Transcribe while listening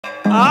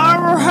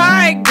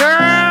Alright,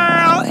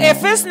 girl.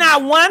 If it's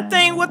not one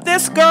thing with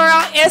this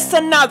girl, it's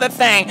another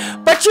thing.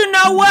 But you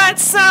know what,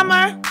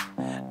 Summer?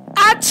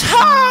 I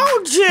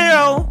told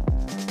you,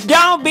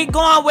 don't be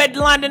going with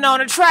London on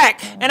the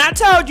track. And I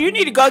told you, you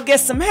need to go get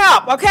some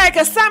help, okay?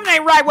 Because something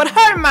ain't right with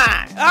her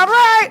mind,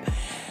 alright?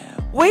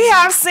 We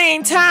have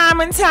seen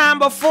time and time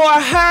before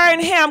her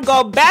and him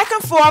go back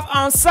and forth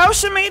on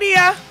social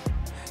media,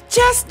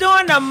 just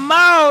doing the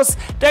most,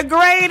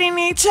 degrading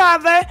each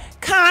other,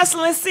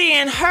 constantly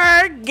seeing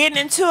her getting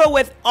into it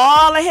with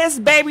all of his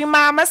baby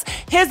mamas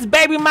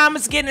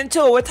getting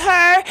into it with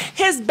her,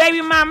 his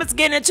baby mamas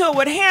getting into it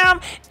with him.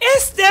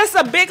 Is this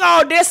a big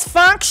old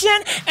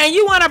dysfunction and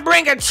you want to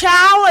bring a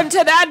child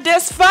into that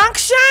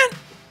dysfunction?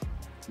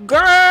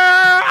 Girl,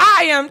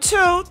 I am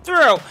too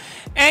through.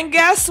 And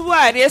guess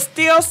what? It's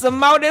still some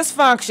more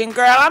dysfunction,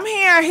 girl. I'm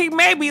here. He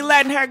may be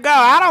letting her go.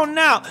 I don't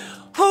know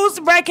who's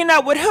breaking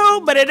up with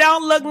who, but it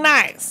don't look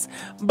nice.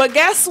 But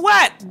guess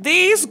what?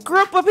 These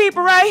group of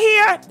people right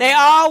here, they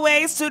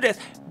always do this.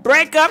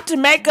 Break up to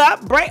make up.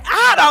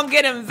 I don't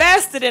get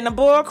invested in the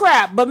bull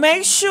crap. But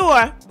make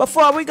sure,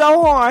 before we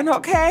go on,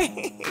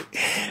 okay?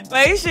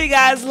 Make sure you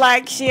guys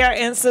like, share,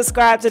 and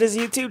subscribe to this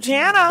YouTube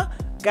channel.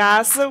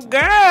 Gossip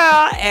Girl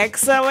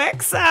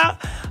XOXO.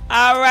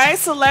 Alright,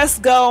 so let's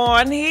go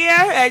on here.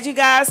 As you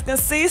guys can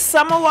see,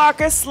 Summer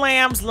Walker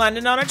slams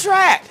London on the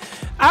track.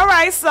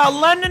 Alright, so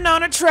London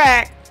on the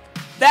track,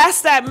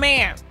 that's that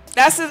man.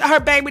 That's her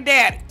baby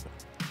daddy.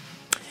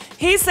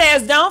 He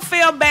says, don't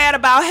feel bad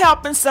about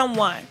helping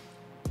someone.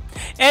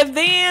 And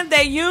then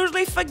they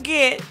usually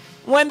forget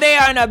when they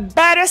are in a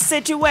better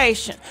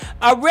situation.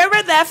 A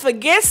river that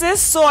forgets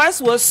its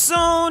source will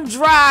soon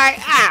dry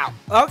out.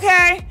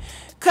 Okay?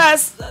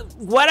 Because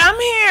what I'm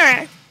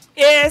hearing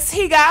is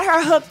he got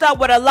her hooked up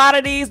with a lot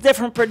of these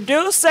different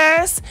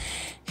producers.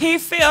 He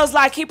feels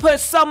like he put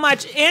so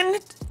much in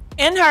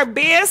her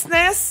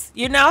business.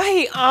 You know,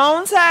 he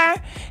owns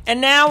her. And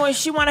now when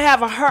she want to have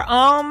her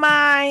own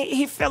mind,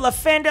 he feel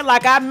offended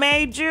like I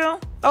made you.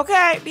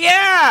 Okay?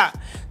 Yeah.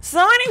 So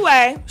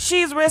anyway,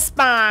 she's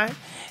respond.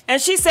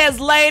 And she says,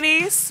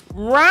 ladies,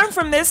 run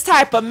from this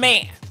type of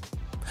man.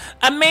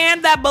 A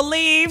man that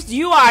believes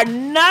you are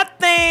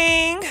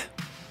nothing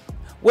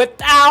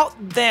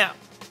without them.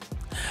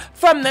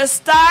 From the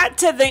start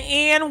to the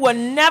end, will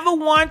never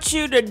want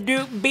you to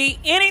be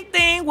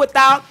anything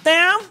without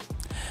them.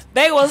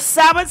 They will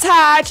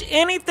sabotage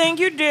anything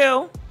you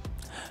do.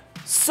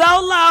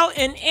 Solo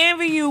and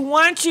envy you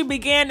once you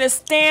begin to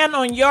stand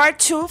on your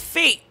 2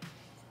 feet.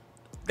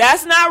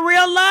 That's not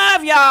real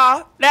love,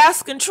 y'all.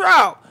 That's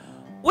control.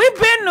 We've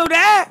been through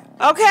that,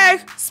 okay?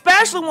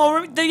 Especially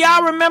when, do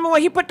y'all remember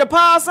when he put the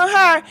paws on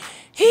her?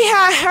 He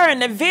had her in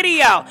the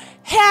video,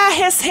 had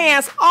his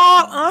hands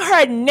all on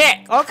her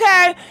neck,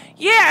 okay?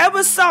 Yeah, it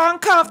was so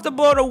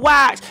uncomfortable to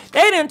watch.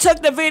 They done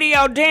took the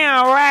video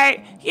down,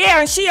 right?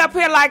 Yeah, and she up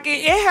here like,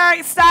 it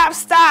hurt,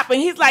 stop.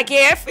 And he's like,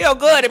 yeah, it feel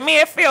good to me,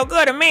 it feel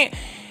good to me.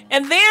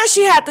 And then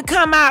she had to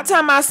come out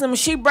talking about some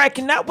she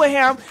breaking up with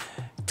him,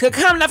 to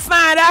come to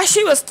find out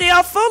she was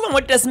still fooling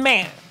with this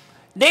man.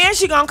 Then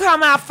she gonna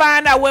come out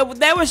find out what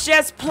they was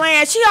just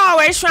playing. She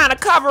always trying to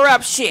cover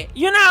up shit,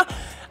 you know?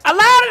 A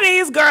lot of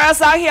these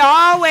girls out here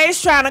always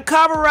trying to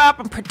cover up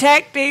and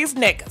protect these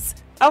niggas.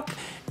 Okay.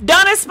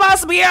 Don't it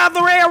supposed to be the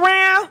other way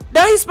around?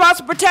 Don't he supposed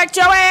to protect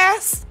your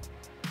ass?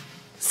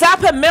 Stop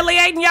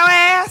humiliating your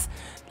ass?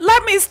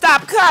 Let me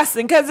stop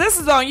cussing, because this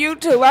is on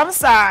YouTube. I'm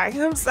sorry.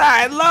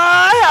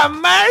 Lord have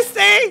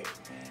mercy.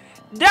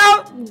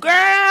 Don't,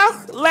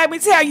 girl, let me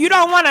tell you, you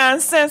don't want to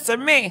uncensor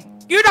me.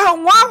 You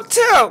don't want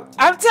to.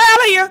 I'm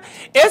telling you,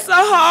 it's a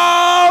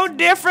whole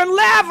different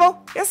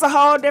level. It's a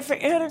whole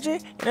different energy.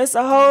 And it's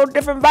a whole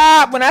different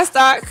vibe when I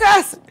start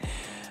cussing.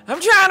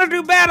 I'm trying to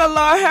do better,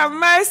 Lord have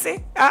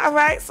mercy. All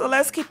right, so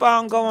let's keep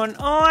on going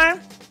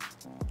on.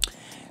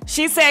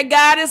 She said,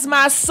 God is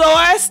my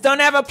source.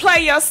 Don't ever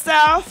play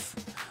yourself.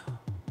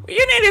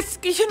 You need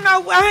to, you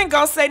know, I ain't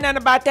going to say nothing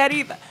about that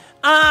either.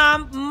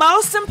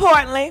 Most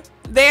importantly,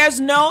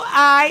 there's no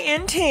I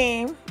in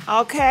team,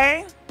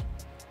 okay?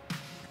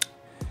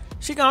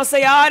 She gonna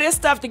say all this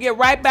stuff to get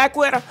right back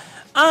with her.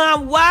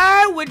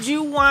 Why would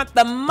you want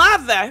the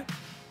mother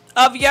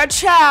of your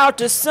child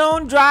to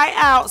soon dry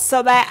out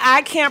so that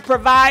I can't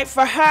provide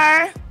for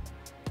her?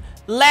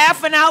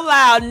 Laughing out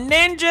loud.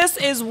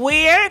 Ninjas is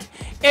weird.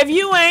 If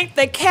you ain't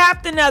the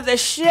captain of the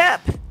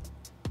ship,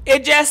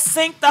 it just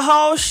sink the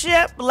whole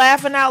ship.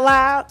 Laughing out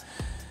loud.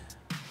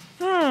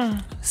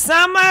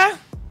 Summer,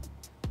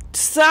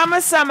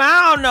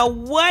 I don't know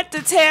what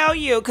to tell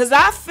you, because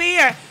I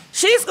fear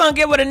she's going to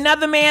get with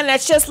another man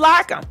that's just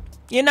like him.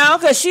 You know,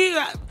 because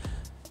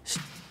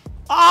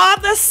all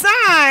the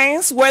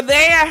signs were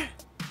there.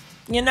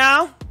 You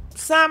know,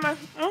 Summer.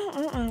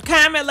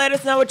 Comment, let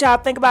us know what y'all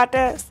think about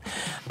this.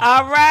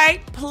 All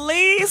right,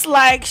 please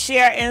like,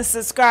 share, and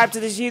subscribe to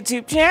this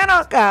YouTube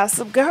channel,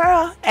 Gossip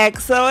Girl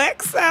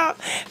XOXO.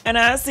 And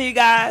I'll see you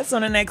guys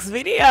on the next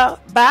video.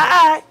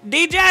 Bye.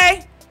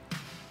 DJ,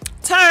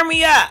 turn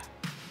me up.